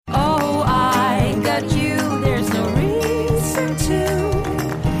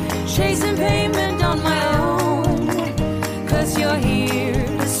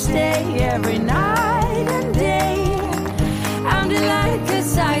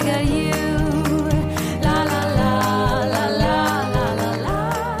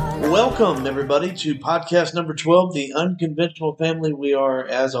Welcome, everybody, to podcast number 12, The Unconventional Family. We are,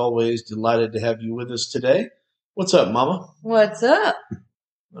 as always, delighted to have you with us today. What's up, Mama? What's up?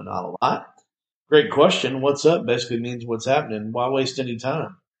 Well, not a lot. Great question. What's up basically means what's happening. Why waste any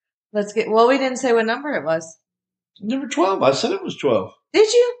time? We didn't say what number it was. Number 12. I said it was 12.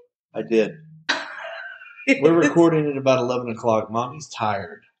 Did you? I did. We're recording at about 11 o'clock. Mommy's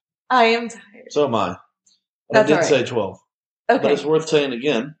tired. I am tired. So am I. But That's I did all right. say 12. Okay. But it's worth saying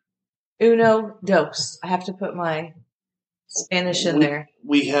again. Uno, dos. I have to put my Spanish in there.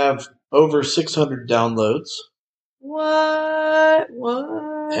 We have over 600 downloads. What?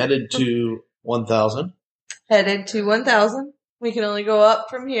 Headed to 1,000. Headed to 1,000. We can only go up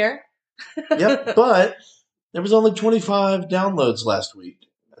from here. Yep, but there was only 25 downloads last week.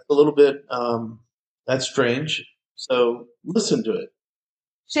 A little bit, that's strange. So listen to it.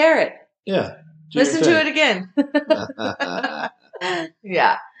 Share it. Yeah. Listen to it again.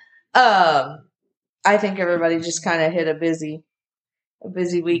 Yeah. I think everybody just kind of hit a busy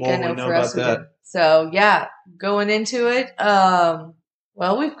week. Boy, I know we know for us. about that. So yeah, going into it.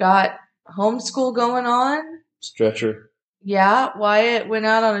 Well, we've got homeschool going on. Stretcher. Yeah, Wyatt went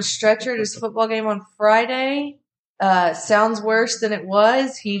out on a stretcher at his football game on Friday. Sounds worse than it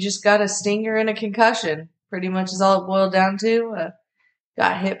was. He just got a stinger and a concussion. Pretty much is all it boiled down to.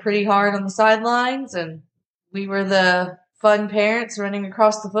 Got hit pretty hard on the sidelines, and we were the fun parents running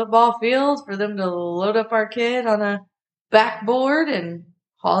across the football field for them to load up our kid on a backboard and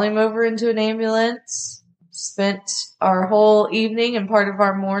haul him over into an ambulance. Spent our whole evening and part of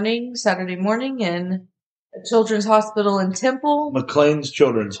our morning, Saturday morning, in a children's hospital in Temple. McLean's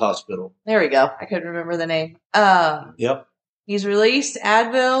Children's Hospital. There we go. I couldn't remember the name. Yep. He's released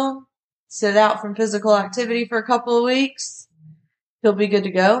Advil, sit out from physical activity for a couple of weeks. He'll be good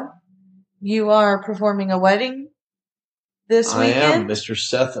to go. You are performing a wedding this weekend. I am, Mr.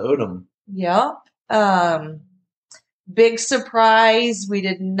 Seth Odom. Yep. Big surprise. We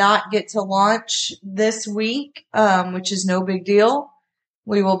did not get to launch this week, which is no big deal.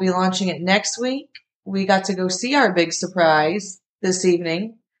 We will be launching it next week. We got to go see our big surprise this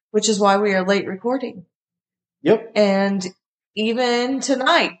evening, which is why we are late recording. Yep. And even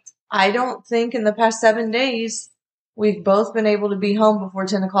tonight, I don't think in the past 7 days we've both been able to be home before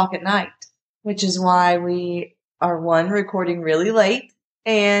 10 o'clock at night, which is why we are, one, recording really late,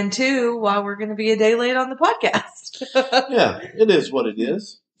 and two, why we're going to be a day late on the podcast. Yeah, it is what it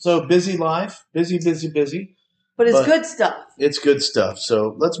is. So busy life, busy. But it's good stuff. It's good stuff.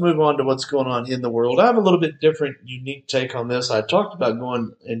 So let's move on to what's going on in the world. I have a little bit different, unique take on this. I talked about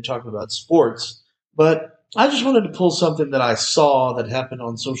going and talking about sports, but I just wanted to pull something that I saw that happened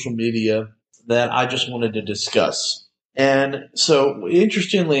on social media that I just wanted to discuss. And so,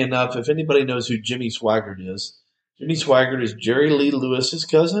 interestingly enough, if anybody knows who Jimmy Swaggart is, Jimmy Swaggart is Jerry Lee Lewis's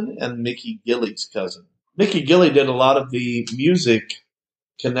cousin and Mickey Gilley's cousin. Mickey Gilley did a lot of the music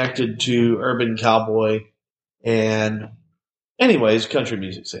connected to Urban Cowboy and, anyways, country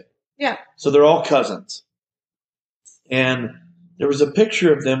music scene. Yeah. So they're all cousins. And there was a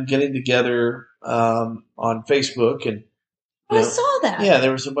picture of them getting together on Facebook. And I saw that. Yeah,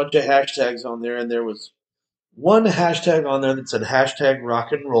 there was a bunch of hashtags on there, and there was one hashtag on there that said hashtag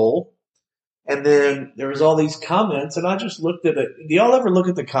rock and roll. And then there was all these comments, and I just looked at it. Do y'all ever look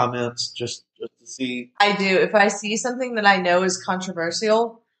at the comments just to see? I do. If I see something that I know is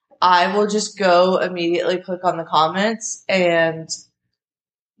controversial, I will just go immediately click on the comments, and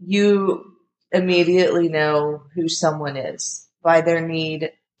you immediately know who someone is by their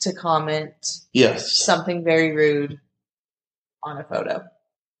need to comment something very rude on a photo.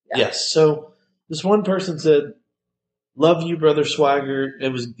 Yeah. Yes. So this one person said, "Love you, brother Swaggart."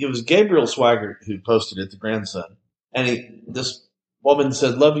 It was Gabriel Swaggart who posted it, the grandson. And this woman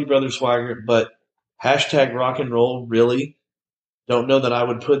said, "Love you, brother Swaggart, but hashtag rock and roll, really? Don't know that I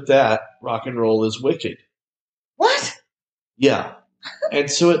would put that. Rock and roll is wicked." What? Yeah. And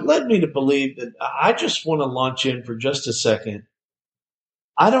so it led me to believe that I just want to launch in for just a second.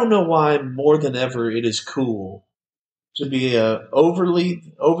 I don't know why more than ever it is cool to be a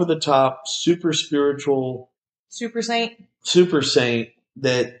overly over the top, super spiritual super saint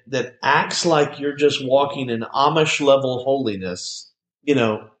that acts like you're just walking in Amish level holiness. You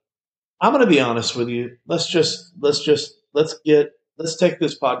know, I'm going to be honest with you. Let's take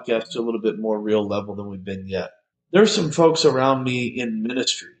this podcast to a little bit more real level than we've been yet. There's some folks around me in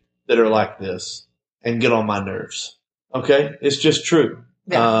ministry that are like this and get on my nerves. Okay? It's just true.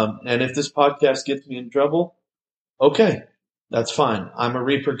 Yeah. And if this podcast gets me in trouble, okay, that's fine. I'm a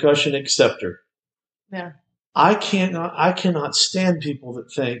repercussion acceptor. Yeah. I cannot stand people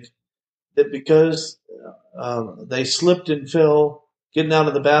that think that because they slipped and fell getting out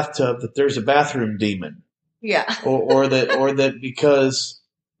of the bathtub that there's a bathroom demon, Yeah. or that because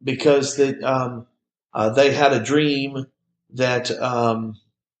that they had a dream that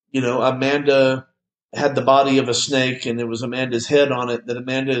Amanda had the body of a snake and it was Amanda's head on it. That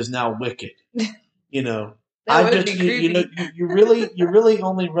Amanda is now wicked. You know, That would be creepy. you really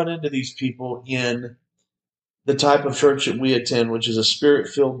only run into these people in the type of church that we attend, which is a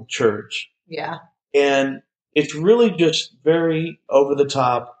spirit-filled church. Yeah. And it's really just very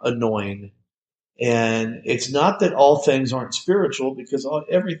over-the-top annoying. And it's not that all things aren't spiritual, because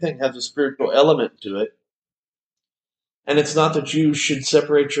everything has a spiritual element to it. And it's not that you should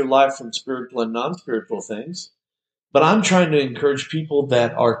separate your life from spiritual and non-spiritual things. But I'm trying to encourage people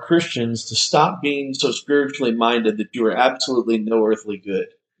that are Christians to stop being so spiritually minded that you are absolutely no earthly good.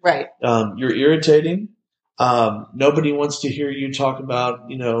 Right. You're irritating. Nobody wants to hear you talk about,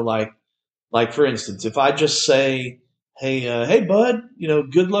 like for instance, if I just say, hey, bud,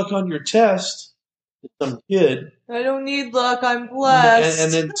 good luck on your test to some kid. I don't need luck. I'm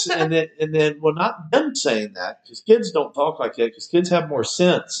blessed. And then, well, not them saying that, because kids don't talk like that, because kids have more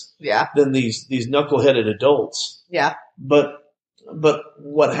sense than these knuckleheaded adults. Yeah. But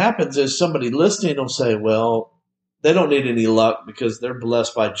what happens is somebody listening will say, well, they don't need any luck because they're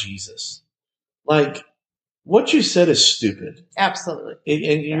blessed by Jesus. Like, what you said is stupid. Absolutely.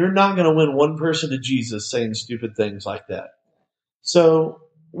 And you're not going to win one person to Jesus saying stupid things like that. So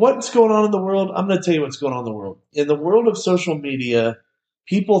what's going on in the world? I'm going to tell you what's going on in the world. In the world of social media,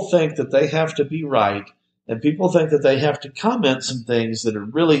 people think that they have to be right, and people think that they have to comment some things that are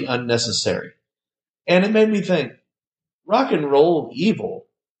really unnecessary. And it made me think, rock and roll evil?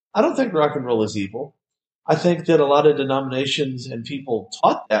 I don't think rock and roll is evil. I think that a lot of denominations and people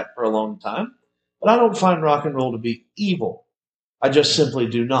taught that for a long time. But I don't find rock and roll to be evil. I just simply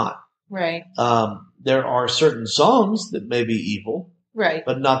do not. Right. There are certain songs that may be evil, right,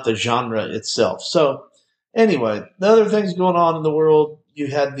 but not the genre itself. So anyway, the other things going on in the world, you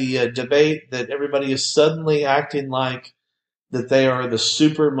had the debate that everybody is suddenly acting like that they are the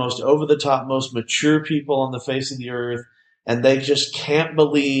super, most over-the-top, most mature people on the face of the earth, and they just can't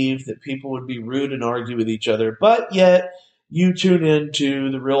believe that people would be rude and argue with each other. But yet you tune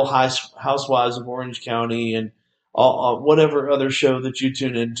into the Real Housewives of Orange County and whatever other show that you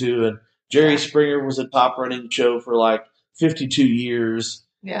tune into. And Jerry Springer was a top-running show for like 52 years.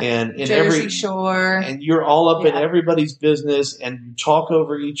 Yeah. And in Jersey Shore. And you're all up in everybody's business, and you talk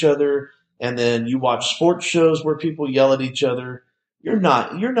over each other. And then you watch sports shows where people yell at each other. You're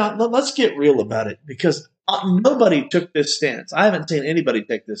not. Let's get real about it, because nobody took this stance. I haven't seen anybody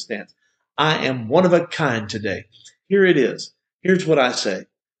take this stance. I am one of a kind today. Here it is. Here's what I say.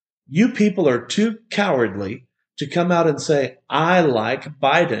 You people are too cowardly to come out and say, I like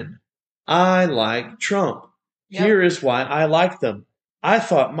Biden. I like Trump. Yep. Here is why I like them. I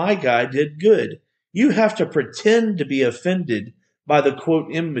thought my guy did good. You have to pretend to be offended by the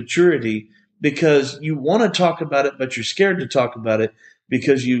quote immaturity because you want to talk about it, but you're scared to talk about it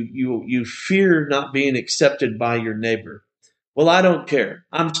because you fear not being accepted by your neighbor. Well, I don't care.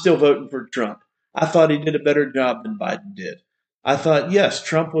 I'm still voting for Trump. I thought he did a better job than Biden did. I thought, yes,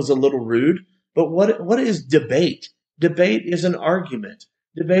 Trump was a little rude, but what is debate? Debate is an argument.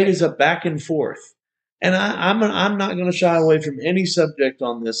 Debate is a back and forth. And I'm not going to shy away from any subject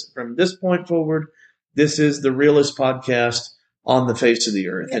on this. From this point forward, this is the realest podcast on the face of the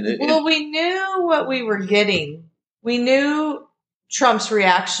earth. And we knew what we were getting. We knew Trump's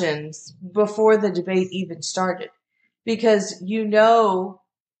reactions before the debate even started, because you know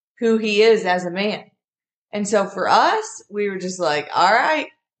who he is as a man. And so for us, we were just like, all right,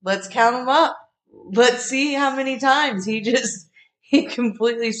 let's count him up. Let's see how many times he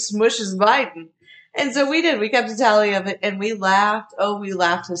completely smushes Biden. And so we did. We kept a tally of it, and we laughed. Oh, we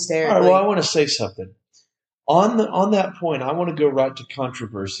laughed hysterically. All right, well, I want to say something. On that point, I want to go right to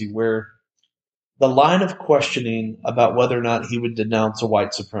controversy, where the line of questioning about whether or not he would denounce a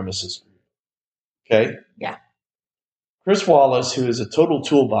white supremacist group. Okay? Yeah. Chris Wallace, who is a total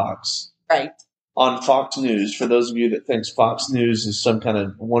toolbox right on Fox News, for those of you that thinks Fox News is some kind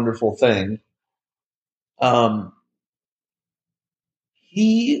of wonderful thing,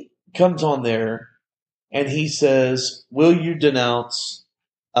 he comes on there and he says, will you denounce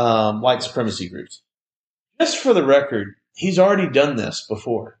white supremacy groups? Just for the record, he's already done this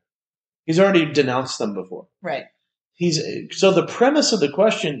before. He's already denounced them before. Right. So the premise of the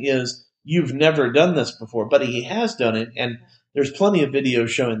question is, you've never done this before, but he has done it, and there's plenty of videos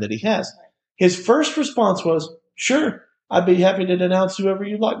showing that he has. His first response was, sure, I'd be happy to denounce whoever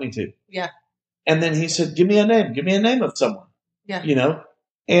you'd like me to. Yeah. And then he said, give me a name of someone. Yeah.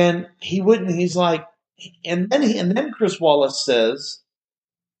 And he wouldn't, he's like, and then Chris Wallace says,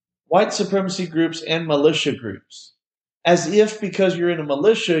 white supremacy groups and militia groups. As if because you're in a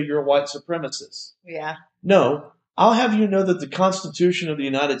militia, you're a white supremacist. Yeah. No, I'll have you know that the Constitution of the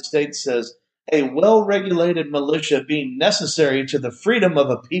United States says a well-regulated militia being necessary to the freedom of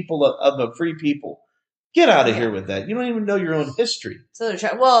a free people. Get out of here with that. You don't even know your own history. So they're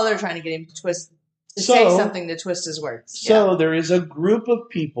trying to get him to say something to twist his words. So there is a group of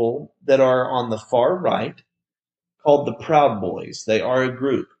people that are on the far right called the Proud Boys. They are a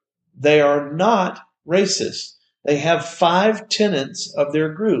group. They are not racist. They have 5 tenets of their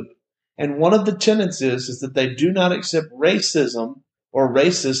group. And one of the tenets is that they do not accept racism or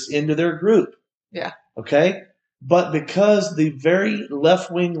racists into their group. Yeah. Okay? But because the very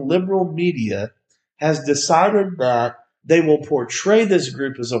left-wing liberal media has decided that they will portray this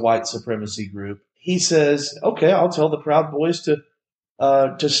group as a white supremacy group, he says, okay, I'll tell the Proud Boys to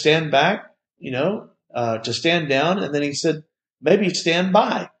stand back, to stand down. And then he said, maybe stand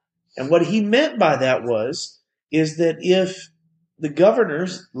by. And what he meant by that is that if the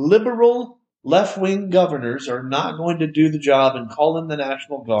governors, liberal left-wing governors, are not going to do the job and call in the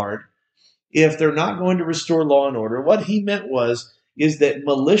National Guard, if they're not going to restore law and order, what he meant is that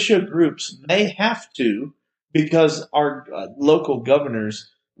militia groups may have to, because our local governors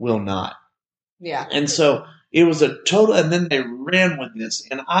will not. Yeah. And so it was a total, and then they ran with this.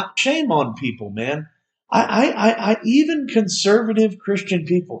 And shame on people, man. I even conservative Christian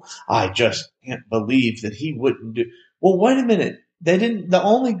people, I just can't believe that he wouldn't do. Well, wait a minute. The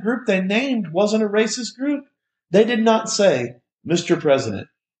only group they named wasn't a racist group. They did not say, Mr. President,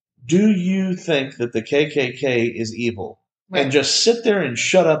 do you think that the KKK is evil? Right. And just sit there and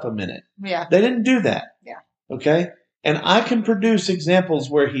shut up a minute. Yeah. They didn't do that. Yeah. Okay? And I can produce examples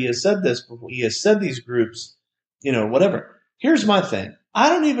where he has said this before. He has said these groups, whatever. Here's my thing. I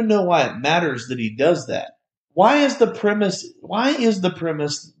don't even know why it matters that he does that. Why is the premise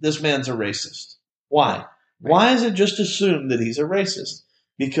this man's a racist? Why? Right. Why is it just assumed that he's a racist?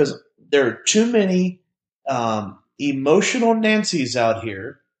 Because there are too many emotional Nancys out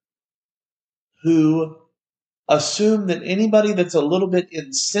here who assume that anybody that's a little bit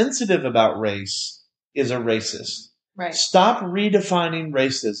insensitive about race is a racist. Right. Stop redefining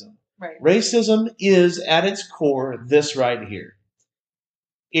racism. Right. Racism is at its core this right here.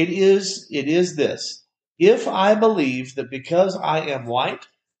 It is this. If I believe that because I am white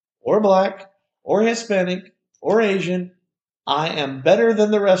or black or Hispanic or Asian, I am better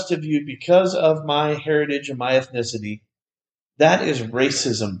than the rest of you because of my heritage and my ethnicity, that is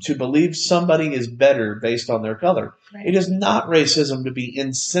racism, to believe somebody is better based on their color. Right. It is not racism to be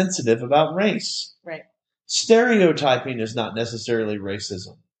insensitive about race. Right. Stereotyping is not necessarily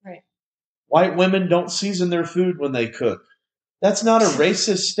racism. Right. White women don't season their food when they cook. That's not a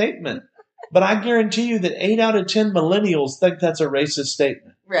racist statement. But I guarantee you that 8 out of 10 millennials think that's a racist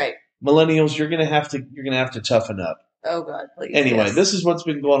statement. Right. Millennials, you're gonna have to toughen up. Oh God, please. Anyway, yes. This is what's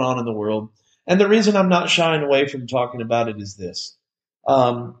been going on in the world. And the reason I'm not shying away from talking about it is this.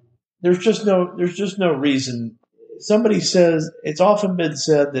 There's just no reason. Somebody says, it's often been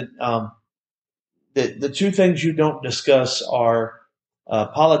said that that the two things you don't discuss are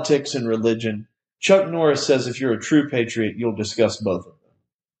politics and religion. Chuck Norris says if you're a true patriot, you'll discuss both of them.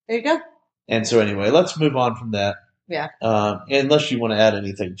 There you go. And so anyway, let's move on from that. Yeah. Unless you want to add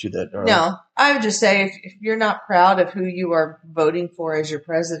anything to that. No, I would just say if you're not proud of who you are voting for as your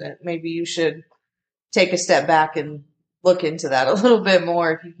president, maybe you should take a step back and look into that a little bit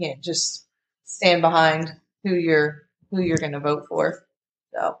more. If you can't just stand behind who you're going to vote for.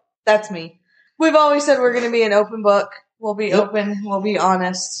 So that's me. We've always said we're going to be an open book. We'll be open. We'll be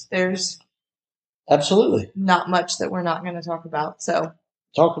honest. There's absolutely not much that we're not going to talk about. So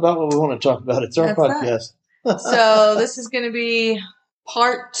talk about what we want to talk about. It's our podcast. So this is going to be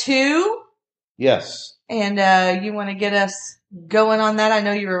part 2. Yes. And you want to get us going on that? I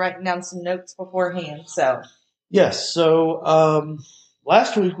know you were writing down some notes beforehand. So yes. So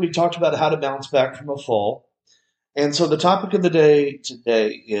last week we talked about how to bounce back from a fall. And so the topic of the day today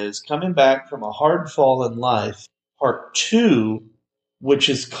is coming back from a hard fall in life, part 2, which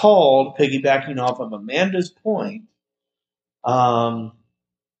is called, piggybacking off of Amanda's point,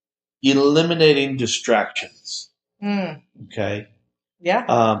 eliminating distractions. Okay. Yeah.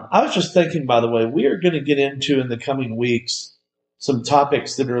 I was just thinking, by the way, we are going to get into in the coming weeks some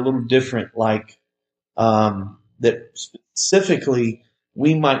topics that are a little different, like that specifically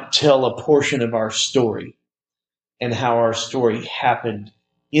we might tell a portion of our story and how our story happened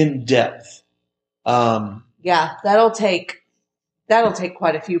in depth. Yeah, that'll take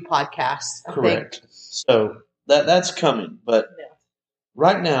quite a few podcasts. I correct. think. So that's coming, but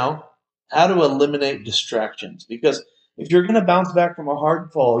right now, how to eliminate distractions, because if you're going to bounce back from a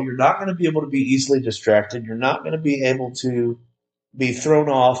hard fall, you're not going to be able to be easily distracted. You're not going to be able to be thrown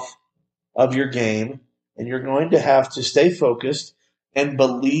off of your game, and you're going to have to stay focused and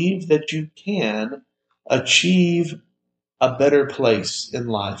believe that you can achieve a better place in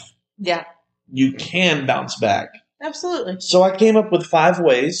life. Yeah. You can bounce back. Absolutely. So I came up with 5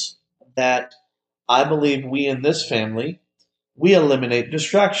 ways that I believe we in this family, we eliminate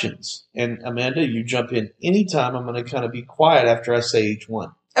distractions. And Amanda, you jump in anytime. I'm going to kind of be quiet after I say each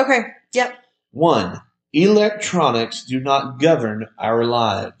one. Okay. Yep. 1, electronics do not govern our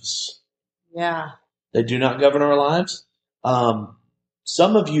lives. Yeah. They do not govern our lives.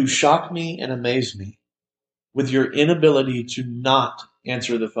 Some of you shock me and amaze me with your inability to not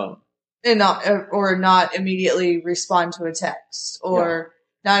answer the phone. And not immediately respond to a text, or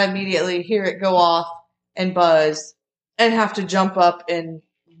not immediately hear it go off and buzz and have to jump up and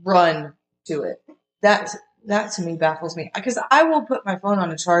run to it. That to me baffles me, because I will put my phone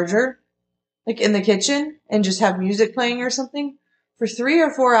on a charger, like in the kitchen, and just have music playing or something for 3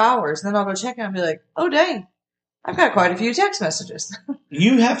 or 4 hours. Then I'll go check it and I'll be like, oh dang, I've got quite a few text messages.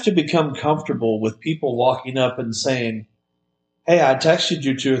 You have to become comfortable with people walking up and saying, hey, I texted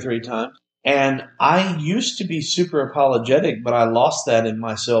you 2 or 3 times. And I used to be super apologetic, but I lost that in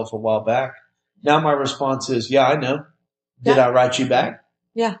myself a while back. Now my response is, yeah, I know. Did I write you back?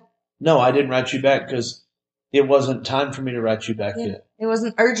 Yeah. No, I didn't write you back because it wasn't time for me to write you back yet. It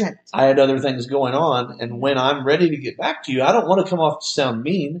wasn't urgent. I had other things going on. And when I'm ready to get back to you, I don't want to come off to sound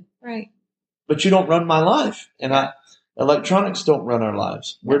mean. Right. But you don't run my life. And electronics don't run our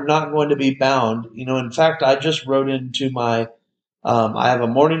lives. We're not going to be bound. In fact, I just wrote into my I have a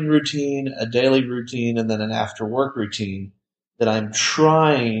morning routine, a daily routine, and then an after work routine that I'm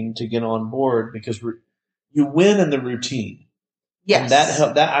trying to get on board, because you win in the routine. Yes. And that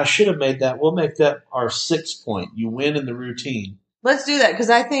helped. That I should have made that. We'll make that our 6th point. You win in the routine. Let's do that, because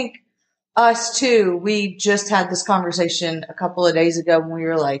I think us too, we just had this conversation a couple of days ago when we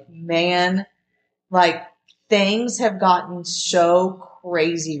were like, man, like things have gotten so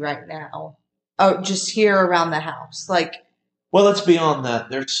crazy right now. Oh, just here around the house. Well, it's beyond that.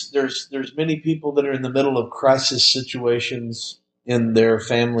 There's many people that are in the middle of crisis situations in their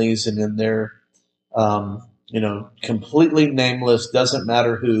families and in their, completely nameless, doesn't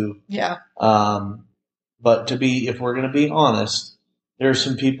matter who. Yeah. But if we're going to be honest, there are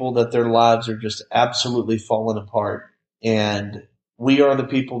some people that their lives are just absolutely falling apart, and we are the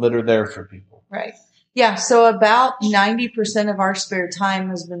people that are there for people. Right. Yeah. So about 90% of our spare time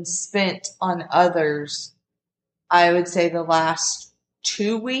has been spent on others, I would say, the last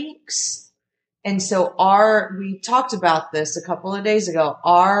 2 weeks. And so we talked about this a couple of days ago.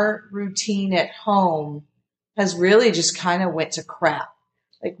 Our routine at home has really just kind of went to crap.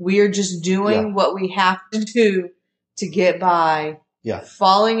 Like, we're just doing what we have to do to get by,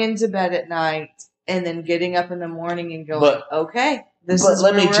 falling into bed at night, and then getting up in the morning and going, okay, this is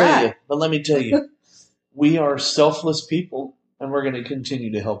where we're at. But let me tell you, we are selfless people, and we're going to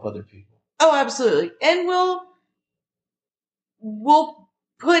continue to help other people. Oh, absolutely. And we'll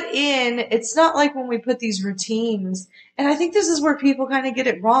put in, it's not like when we put these routines, and I think this is where people kind of get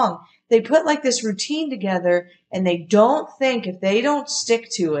it wrong. They put like this routine together, and they don't think, if they don't stick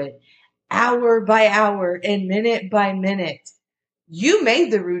to it hour by hour and minute by minute, you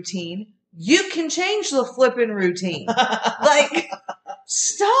made the routine. You can change the flipping routine.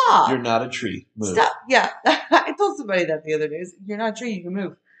 Stop. You're not a tree. Move. Stop. Yeah. I told somebody that the other day. You're not a tree. You can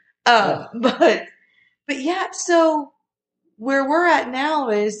move. But yeah, so where we're at now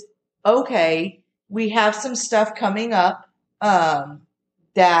is, okay, we have some stuff coming up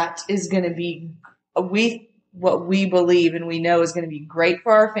that is going to be what we believe and we know is going to be great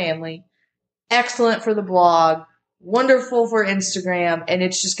for our family, excellent for the blog, wonderful for Instagram, and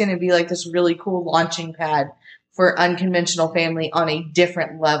it's just going to be like this really cool launching pad for Unconventional Family on a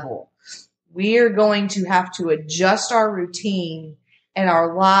different level. We are going to have to adjust our routine and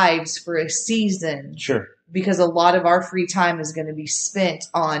our lives for a season. Sure. Because a lot of our free time is going to be spent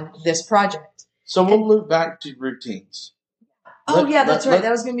on this project. So we'll loop back to routines. That's right.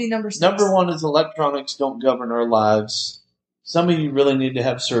 That was going to be number 6. Number 1 is electronics don't govern our lives. Some of you really need to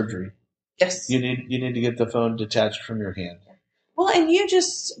have surgery. Yes. You need to get the phone detached from your hand. Well, and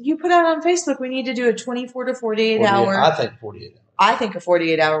you put out on Facebook, we need to do a 24 to 48 hour. I think 48 hours. I think a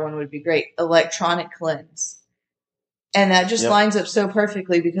 48-hour one would be great. Electronic cleanse. And that just lines up so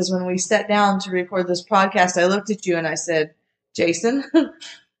perfectly, because when we sat down to record this podcast, I looked at you and I said, Jason,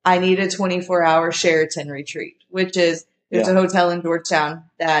 I need a 24-hour Sheraton retreat, which is, there's a hotel in Georgetown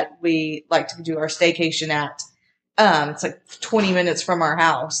that we like to do our staycation at. It's like 20 minutes from our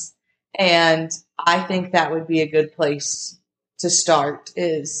house. And I think that would be a good place to start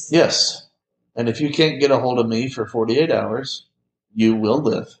is. Yes. And if you can't get a hold of me for 48 hours, you will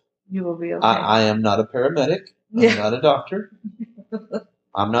live. You will be okay. I am not a paramedic. I'm Yeah. not a doctor.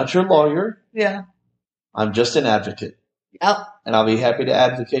 I'm not your lawyer. Yeah. I'm just an advocate. Yep. And I'll be happy to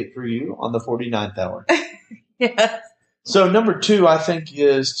advocate for you on the 49th hour. Yes. So number 2, I think,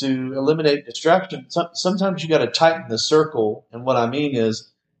 is to eliminate distraction. Sometimes you got to tighten the circle. And what I mean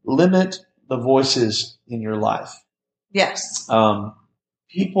is limit the voices in your life. Yes.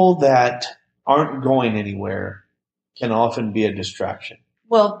 People that aren't going anywhere can often be a distraction.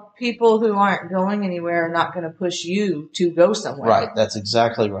 Well, people who aren't going anywhere are not going to push you to go somewhere. Right. That's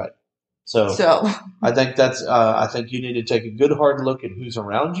exactly right. So I think I think you need to take a good hard look at who's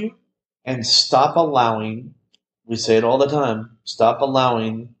around you and stop allowing, we say it all the time, stop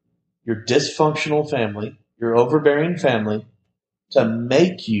allowing your dysfunctional family, your overbearing family to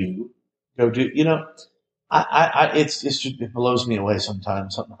make you go do, it blows me away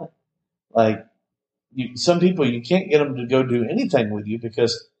sometimes. Like some people, you can't get them to go do anything with you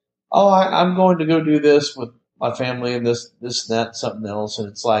because, I'm going to go do this with my family and this, that, something else. And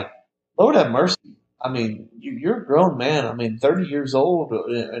it's like, Lord have mercy. I mean, you're a grown man. I mean, 30 years old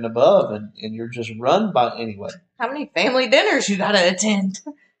and above, and you're just run by anyway. How many family dinners you got to attend?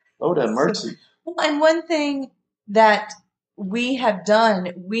 Lord have mercy. Well, and one thing that we have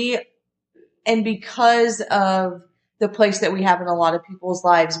done, and because of the place that we have in a lot of people's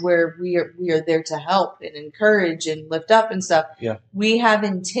lives where we are there to help and encourage and lift up and stuff. Yeah. We have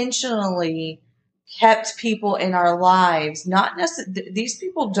intentionally kept people in our lives, not necessarily, these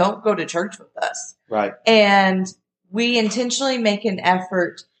people don't go to church with us. Right. And we intentionally make an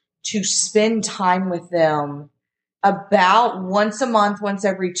effort to spend time with them about once a month, once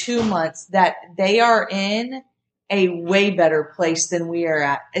every 2 months, that they are in a way better place than we are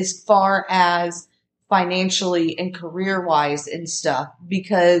at as far as financially and career wise and stuff,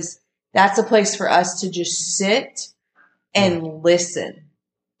 because that's a place for us to just sit and listen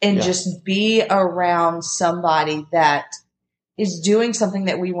and just be around somebody that is doing something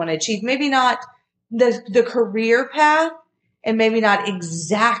that we want to achieve. Maybe not the career path and maybe not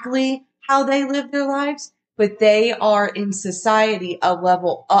exactly how they live their lives, but they are in society a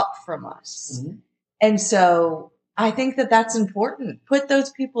level up from us. Mm-hmm. And so I think that that's important. Put those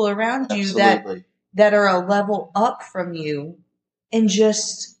people around you that are a level up from you and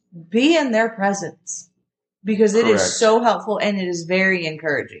just be in their presence, because it is so helpful and it is very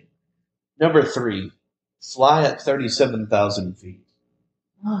encouraging. Number 3, fly at 37,000 feet.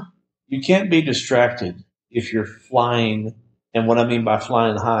 You can't be distracted if you're flying. And what I mean by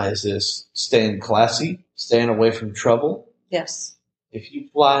flying high is this: staying classy, staying away from trouble. Yes. If you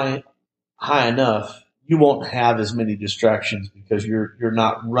fly high enough, you won't have as many distractions because you're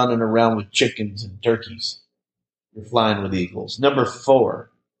not running around with chickens and turkeys. You're flying with eagles. Number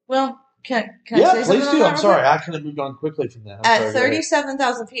 4. Well, can I say please something do. on I'm sorry. I could have moved on quickly from that. At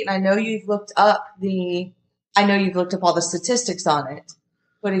 37,000 feet, and I know you've looked up all the statistics on it,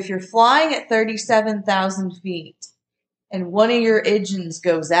 but if you're flying at 37,000 feet and one of your engines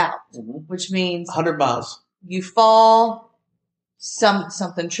goes out, which means 100 miles, you fall,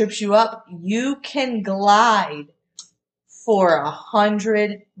 something trips you up, you can glide for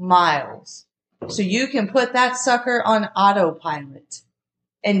 100 miles. So you can put that sucker on autopilot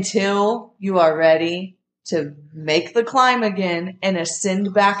until you are ready to make the climb again and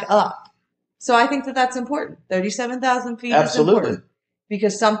ascend back up. So I think that that's important. 37,000 feet is important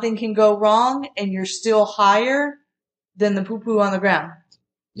because something can go wrong and you're still higher than the poo-poo on the ground.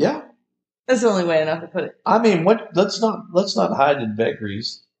 Yeah. That's the only way enough to put it. I mean, let's not hide in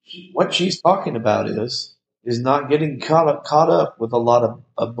vagaries. What she's talking about is not getting caught up with a lot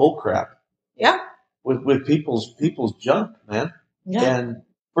of bull crap. Yeah. With people's junk, man. Yeah. And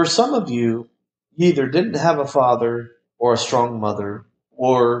for some of you, you either didn't have a father or a strong mother,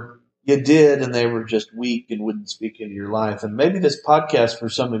 or you did and they were just weak and wouldn't speak into your life. And maybe this podcast for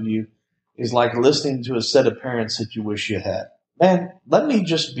some of you is like listening to a set of parents that you wish you had. Man, let me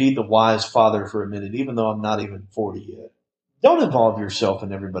just be the wise father for a minute, even though I'm not even 40 yet. Don't involve yourself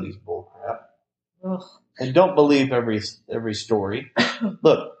in everybody's bullcrap. And don't believe every story.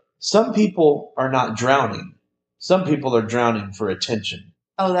 Look, some people are not drowning. Some people are drowning for attention.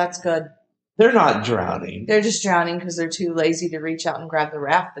 Oh, that's good. They're not drowning. They're just drowning because they're too lazy to reach out and grab the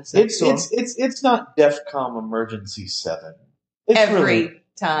raft that's next to them. It's not DEFCON Emergency 7. It's every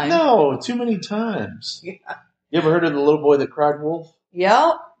time. No, too many times. Yeah. You ever heard of the little boy that cried wolf?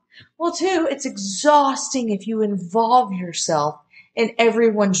 Yep. Well, too, it's exhausting if you involve yourself in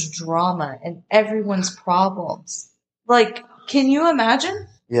everyone's drama and everyone's problems. Like, can you imagine?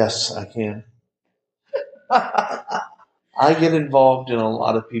 Yes, I can. I get involved in a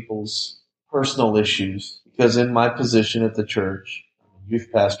lot of people's personal issues because in my position at the church, I'm a youth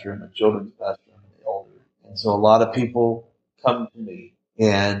pastor, I'm a children's pastor, I'm an elder. And so a lot of people come to me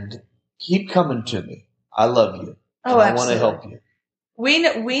and keep coming to me. I love you. Oh, And I want to absolutely. help you.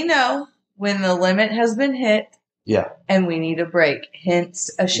 We know when the limit has been hit Yeah. and we need a break, hence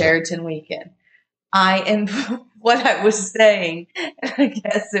a Sheraton weekend. What I was saying, and I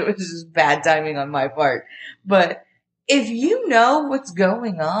guess it was just bad timing on my part, but if you know what's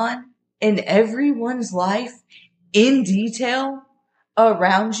going on in everyone's life in detail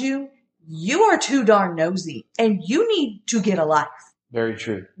around you, you are too darn nosy and you need to get a life. Very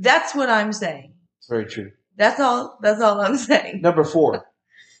true. That's what I'm saying. It's very true. That's all I'm saying. Number 4,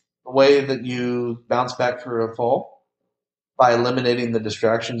 the way that you bounce back from a fall by eliminating the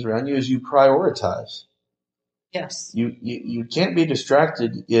distractions around you is you prioritize. Yes. You can't be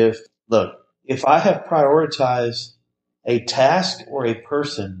distracted if I have prioritized a task or a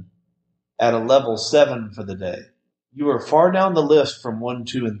person at a level 7 for the day, you are far down the list from 1,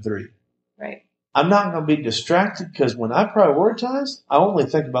 2, and 3. Right. I'm not going to be distracted because when I prioritize, I only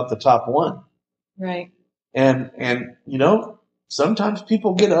think about the top 1. Right. And sometimes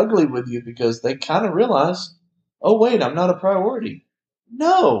people get ugly with you because they kind of realize, oh, wait, I'm not a priority.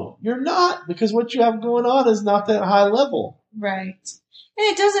 No, you're not, because what you have going on is not that high level. Right. And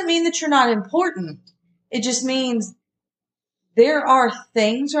it doesn't mean that you're not important. It just means there are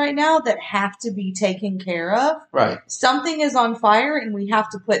things right now that have to be taken care of. Right. Something is on fire and we have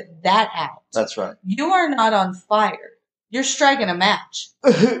to put that out. That's right. You are not on fire. You're striking a match.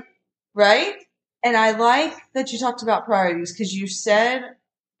 Right? And I like that you talked about priorities because you said,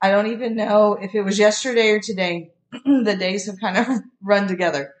 I don't even know if it was yesterday or today, the days have kind of run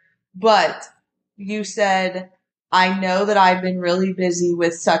together, but you said, I know that I've been really busy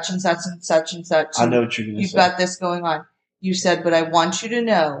with such and such and such and such. I know what you're going to say. You've got this going on. You said, but I want you to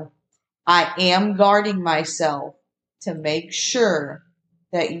know I am guarding myself to make sure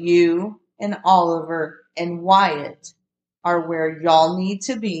that you and Oliver and Wyatt are where y'all need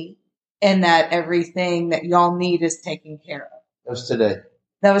to be and that everything that y'all need is taken care of. That was today.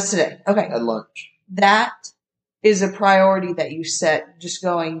 That was today. Okay. At lunch. That is a priority that you set. Just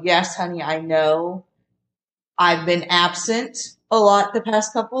going, yes, honey, I know I've been absent a lot the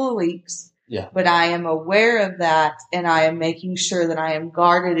past couple of weeks. Yeah. But I am aware of that and I am making sure that I am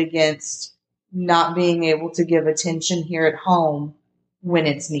guarded against not being able to give attention here at home when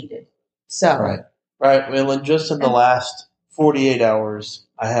it's needed. So. Right. Well, and just in the last 48 hours,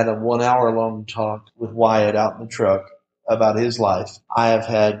 I had a 1 hour long talk with Wyatt out in the truck about his life. I have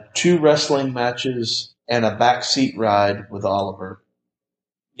had 2 wrestling matches and a backseat ride with Oliver.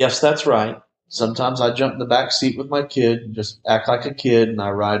 Yes, that's right. Sometimes I jump in the back seat with my kid and just act like a kid and I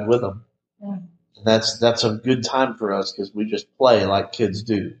ride with him. Yeah. And that's a good time for us because we just play like kids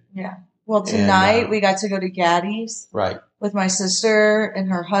do. Yeah. Well, tonight we got to go to Gaddy's. Right. With my sister and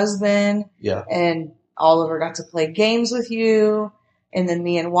her husband. Yeah. And Oliver got to play games with you. And then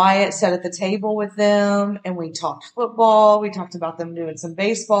me and Wyatt sat at the table with them and we talked football. We talked about them doing some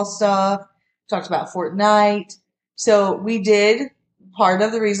baseball stuff. Talked about Fortnite. So we did, part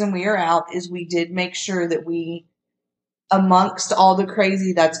of the reason we are out is we did make sure that we, amongst all the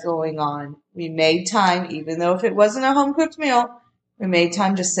crazy that's going on, we made time, even though if it wasn't a home cooked meal, we made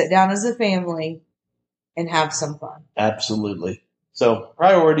time to sit down as a family and have some fun. Absolutely. So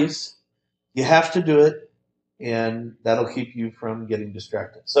priorities, you have to do it and that'll keep you from getting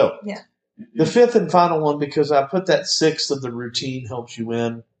distracted. So yeah. The 5th and final one, because I put that 6th of the routine helps you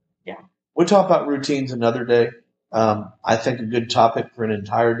win. Yeah. We'll talk about routines another day. I think a good topic for an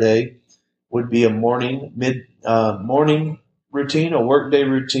entire day would be a morning routine, a workday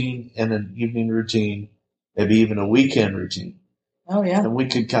routine, and an evening routine, maybe even a weekend routine. Oh, yeah. And we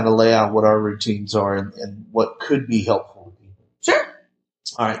could kind of lay out what our routines are and what could be helpful to people. Sure.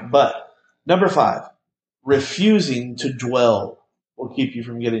 All right. But number 5, refusing to dwell will keep you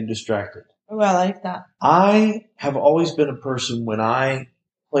from getting distracted. Oh, I like that. I have always been a person when I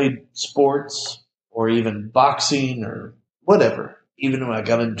played sports or even boxing or whatever, even when I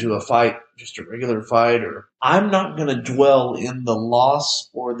got into a fight, just a regular fight, or I'm not going to dwell in the loss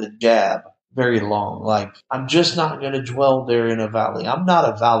or the jab very long. Like, I'm just not going to dwell there in a valley. I'm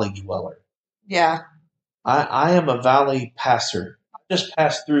not a valley dweller. Yeah. I am a valley passer. I just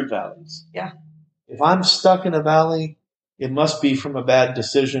pass through valleys. Yeah. If I'm stuck in a valley, it must be from a bad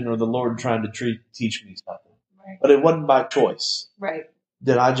decision or the Lord trying to teach me something. Right. But it wasn't by choice. Right.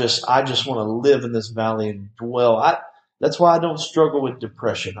 That I just want to live in this valley and dwell. That's why I don't struggle with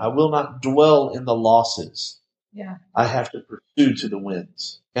depression. I will not dwell in the losses. Yeah. I have to pursue to the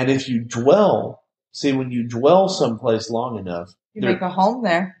winds. And if you dwell, when you dwell someplace long enough, You make a home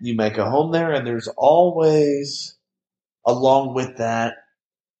there. You make a home there, and there's always, along with that,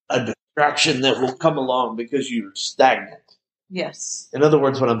 a distraction that will come along because you're stagnant. Yes. In other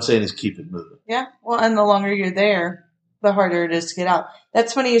words, what I'm saying is keep it moving. Yeah. Well, and the longer you're there, the harder it is to get out.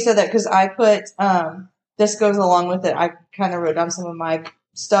 That's funny you said that because I put, this goes along with it. I kind of wrote down some of my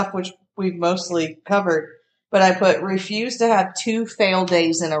stuff, which we've mostly covered, but I put refuse to have 2 fail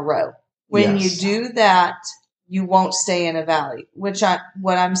days in a row. When you do that, you won't stay in a valley,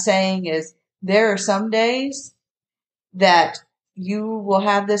 what I'm saying is there are some days that you will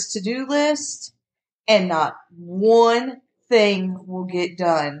have this to-do list and not one thing will get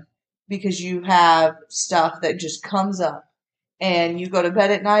done because you have stuff that just comes up and you go to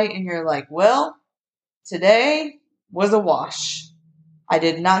bed at night and you're like, well, today was a wash. I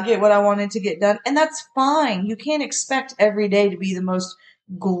did not get what I wanted to get done. And that's fine. You can't expect every day to be the most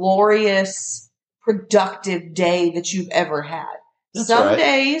glorious, productive day that you've ever had. That's some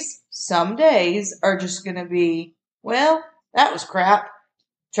right. some days are just going to be, well, that was crap.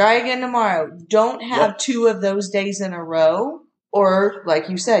 Try again tomorrow. Don't have 2 of those days in a row. Or, like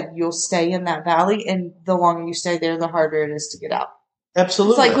you said, you'll stay in that valley, and the longer you stay there, the harder it is to get out.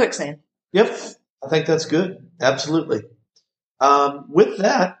 Absolutely. It's like quicksand. Yep. I think that's good. Absolutely. With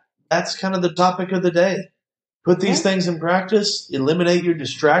that, that's kind of the topic of the day. Put these things in practice, eliminate your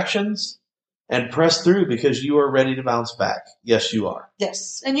distractions, and press through because you are ready to bounce back. Yes, you are.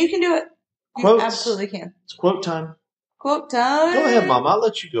 Yes, and you can do it. You Quotes. absolutely can. It's quote time. Quote time. Go ahead, Mom. I'll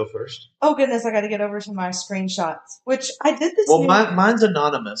let you go first. Oh, goodness. I got to get over to my screenshots, which I did this. Well, mine's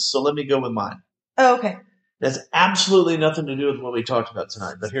anonymous, so let me go with mine. Oh, okay. That's absolutely nothing to do with what we talked about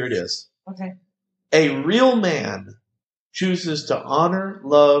tonight, but here it is. Okay. A real man chooses to honor,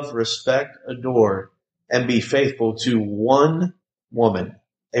 love, respect, adore, and be faithful to one woman.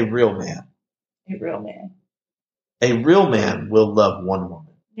 A real man. A real man. A real man will love one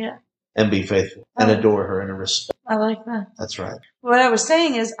woman. Yeah. And be faithful and adore her and respect. I like that. That's right. What I was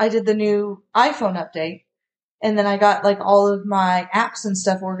saying is I did the new iPhone update, and then I got like all of my apps and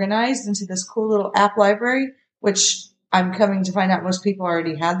stuff organized into this cool little app library, which I'm coming to find out most people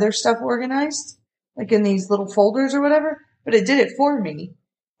already had their stuff organized, like in these little folders or whatever, but it did it for me.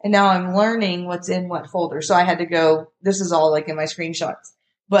 And now I'm learning what's in what folder. So I had to go, this is all like in my screenshots,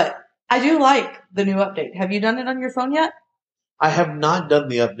 but I do like the new update. Have you done it on your phone yet? I have not done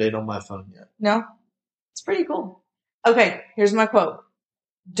the update on my phone yet. No? It's pretty cool. Okay, here's my quote.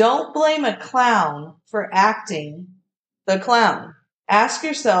 Don't blame a clown for acting the clown. Ask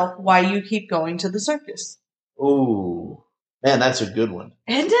yourself why you keep going to the circus. Ooh. Man, that's a good one.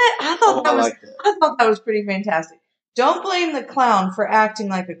 Isn't it? I thought that was pretty fantastic. Don't blame the clown for acting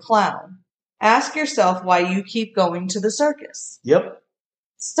like a clown. Ask yourself why you keep going to the circus. Yep.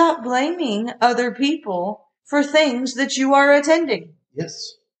 Stop blaming other people for things that you are attending.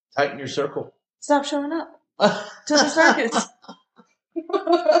 Yes. Tighten your circle. Stop showing up to the circus.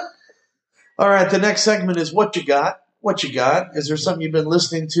 All right, the next segment is What You Got? What You Got? Is there something you've been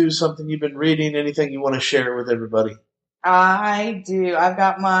listening to, something you've been reading, anything you want to share with everybody? I do. I've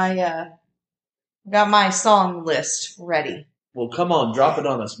got my song list ready. Well, come on, drop it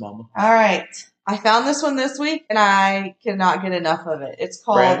on us, Mama. All right. I found this one this week, and I cannot get enough of it. It's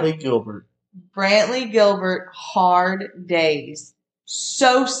called Brantley Gilbert, Hard Days.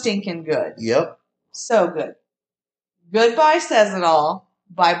 So stinking good. Yep. So good. Goodbye Says It All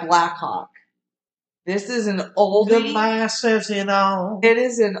by Blackhawk. This is an oldie. Goodbye says it all. It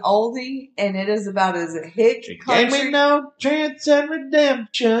is an oldie, and it is about as a hit country. Gave me no chance at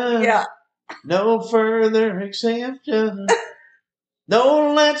redemption. Yeah. No further exception.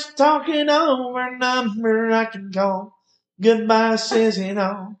 No, let's talk it over. Number I can call. Goodbye says it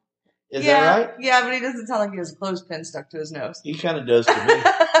all. Is that right? Yeah, but he doesn't sound like he has a clothespin stuck to his nose. He kind of does to me.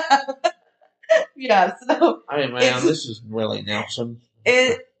 Yeah, so. Hey, man, this is Willie Nelson.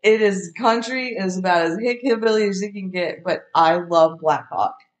 It is country. It is about as hillbilly as you can get, but I love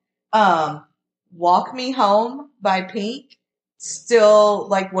Blackhawk. Walk Me Home by Pink. Still,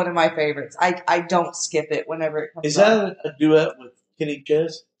 like, one of my favorites. I don't skip it whenever it comes Is that a duet with Kenny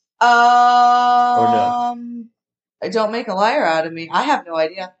Chess? Or no? Don't make a liar out of me. I have no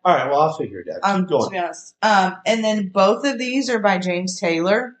idea. All right, well, I'll figure it out. Keep going. To be honest. And then both of these are by James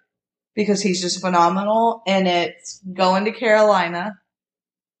Taylor because he's just phenomenal. And it's Going to Carolina,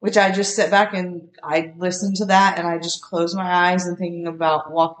 which I just sit back and I listen to that and I just close my eyes and thinking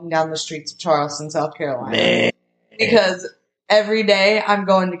about walking down the streets of Charleston, South Carolina. Man. Because every day I'm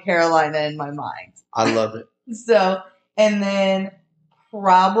going to Carolina in my mind. I love it. So, and then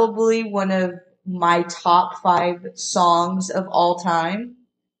probably one of my top 5 songs of all time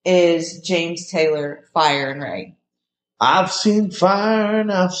is James Taylor, Fire and Rain. I've seen fire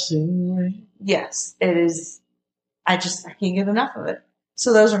and I've seen rain. Yes, it is. I can't get enough of it.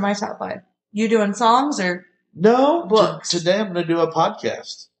 So those are my top 5. You doing songs or No, books? Today I'm going to do a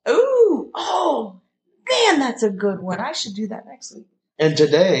podcast. Ooh, oh, man, that's a good one. I should do that next week. And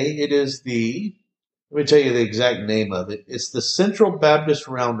today it is let me tell you the exact name of it. It's the Central Baptist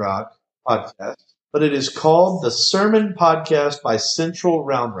Round Rock podcast, but it is called the Sermon Podcast by Central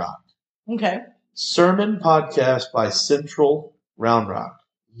Round Rock. Okay. Sermon Podcast by Central Round Rock.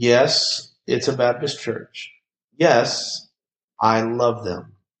 Yes, it's a Baptist church. Yes, I love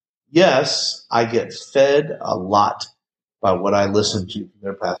them. Yes, I get fed a lot by what I listen to from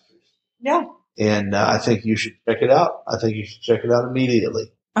their pastors. Yeah. And I think you should check it out. I think you should check it out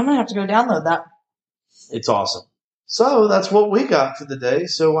immediately. I'm going to have to go download that. It's awesome. So that's what we got for the day.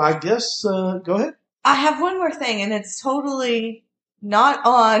 So I guess, go ahead. I have one more thing, and it's totally not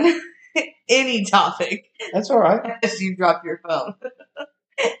on any topic. That's all right. As you drop your phone.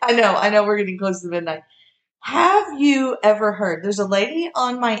 I know we're getting close to midnight. Have you ever heard, there's a lady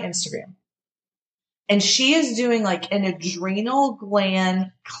on my Instagram, and she is doing like an adrenal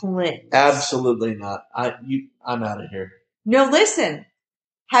gland cleanse. Absolutely not. I'm out of here. No, listen.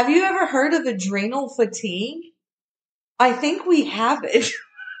 Have you ever heard of adrenal fatigue? I think we have it.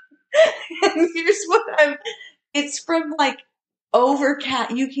 And here's what it's from like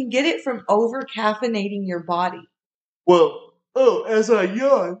you can get it from over caffeinating your body. Well, as I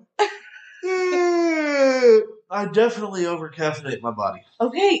yawn, I definitely over caffeinate my body.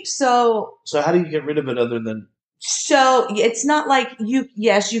 Okay, so how do you get rid of it other than? So it's not like you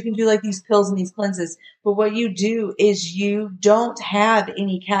can do like these pills and these cleanses, but what you do is you don't have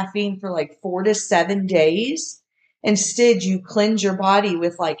any caffeine for like 4 to 7 days. Instead, you cleanse your body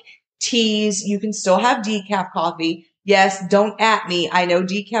with like teas. You can still have decaf coffee. Yes, don't at me. I know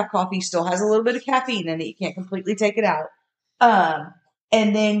decaf coffee still has a little bit of caffeine in it. You can't completely take it out.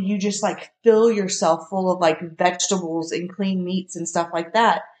 And then you just like fill yourself full of like vegetables and clean meats and stuff like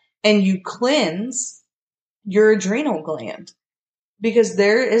that. And you cleanse your adrenal gland, because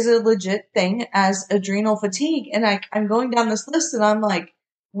there is a legit thing as adrenal fatigue. And I'm going down this list and I'm like,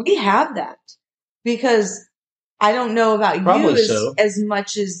 we have that, because I don't know about Probably you as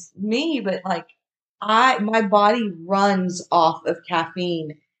much as me, but like my body runs off of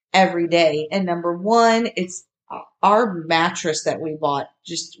caffeine every day. And number one, it's our mattress that we bought.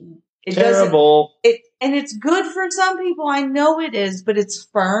 It terrible. And it's good for some people. I know it is, but it's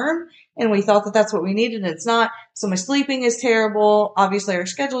firm. And we thought that that's what we needed, and it's not. So my sleeping is terrible. Obviously, our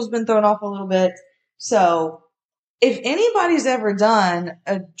schedule's been thrown off a little bit. So if anybody's ever done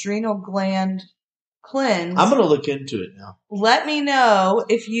adrenal gland cleanse, I'm going to look into it now. Let me know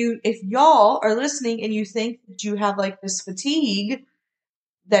if y'all are listening and you think that you have like this fatigue,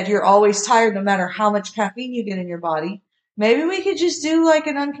 that you're always tired no matter how much caffeine you get in your body. Maybe we could just do like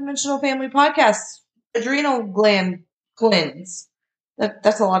an unconventional family podcast, adrenal gland cleanse.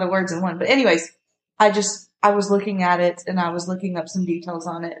 That's a lot of words in one. But anyways, I was looking at it and I was looking up some details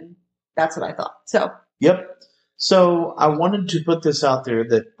on it, and that's what I thought. So. Yep. So I wanted to put this out there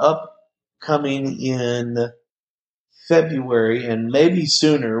that upcoming in February and maybe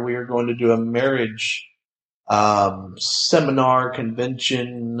sooner, we are going to do a marriage seminar,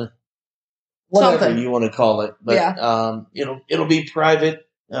 convention, whatever something you want to call it. But yeah. It'll be private.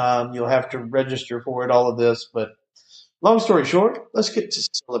 You'll have to register for it, all of this, but long story short, let's get to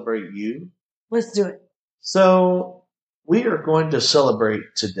celebrate you. Let's do it. So we are going to celebrate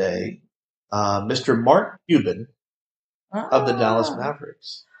today Mr. Mark Cuban of the Dallas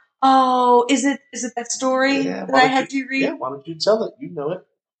Mavericks. Oh, is it that story that I had to read? Yeah, why don't you tell it? You know it.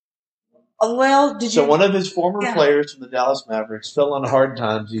 Well, So one of his former players from the Dallas Mavericks fell on hard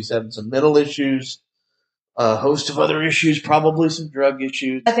times. He's having some mental issues, a host of other issues, probably some drug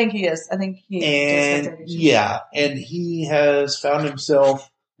issues. I think he is. And he has found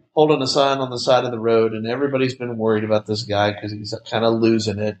himself holding a sign on the side of the road, and everybody's been worried about this guy because he's kind of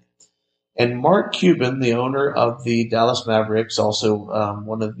losing it. And Mark Cuban, the owner of the Dallas Mavericks, also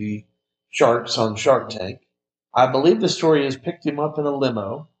one of the sharks on Shark Tank, I believe the story is, picked him up in a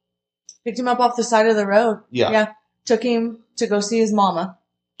limo. Picked him up off the side of the road. Yeah. Took him to go see his mama.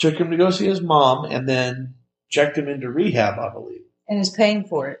 Took him to go see his mom, and then checked him into rehab, I believe. And is paying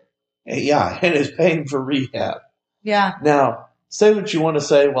for it. Yeah, and is paying for rehab. Yeah. Now, say what you want to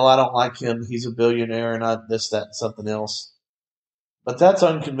say. Well, I don't like him. He's a billionaire, and I this, that, and something else. But that's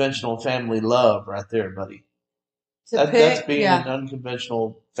unconventional family love right there, buddy. That's being an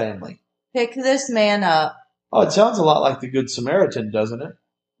unconventional family. Pick this man up. Oh, it sounds a lot like the Good Samaritan, doesn't it?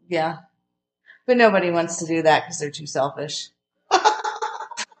 Yeah. But nobody wants to do that because they're too selfish.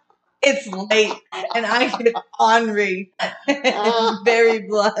 It's late, and I get ornery and very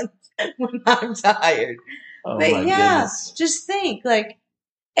blunt when I'm tired. Oh, But my goodness. just think, like,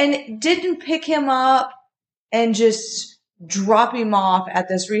 and didn't pick him up and just drop him off at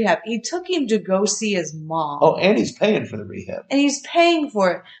this rehab. He took him to go see his mom. Oh, and he's paying for the rehab. And he's paying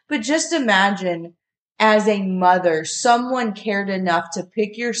for it. But just imagine, as a mother, someone cared enough to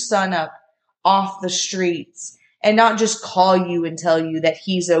pick your son up off the streets and not just call you and tell you that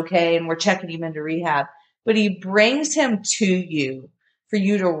he's okay and we're checking him into rehab, but he brings him to you for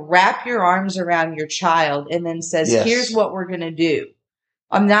you to wrap your arms around your child and then says, Yes. Here's what we're going to do.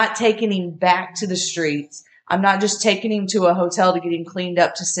 I'm not taking him back to the streets. I'm not just taking him to a hotel to get him cleaned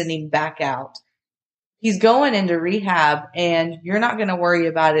up to send him back out. He's going into rehab and you're not going to worry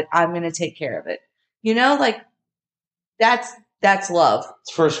about it. I'm going to take care of it. You know, like that's love.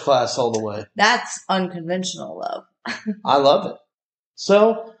 It's first class all the way. That's unconventional love. I love it.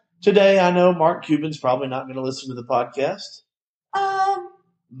 So today I know Mark Cuban's probably not going to listen to the podcast.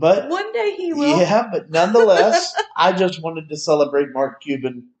 But one day he will. Yeah, but nonetheless, I just wanted to celebrate Mark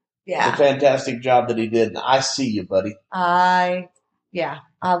Cuban. Yeah. The fantastic job that he did. And I see you, buddy. I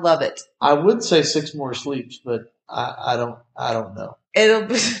love it. I would say 6 more sleeps, but I don't know. It'll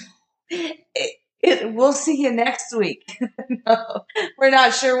be we'll see you next week. No, we're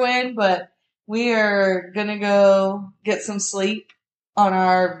not sure when, but we are gonna go get some sleep on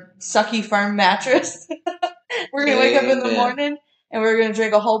our sucky firm mattress. We're gonna wake up in the morning and we're gonna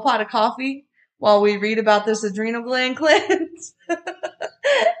drink a whole pot of coffee while we read about this adrenal gland cleanse.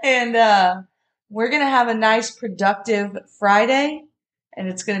 And we're gonna have a nice productive Friday, and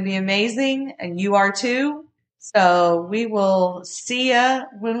it's gonna be amazing, and you are too. So we will see ya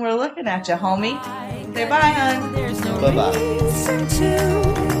when we're looking at you, homie. Say bye, hon. There's no Bye-bye. reason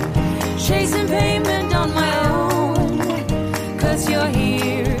to chasing payment on my own, 'cause you're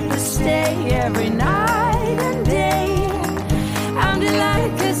here to stay every night.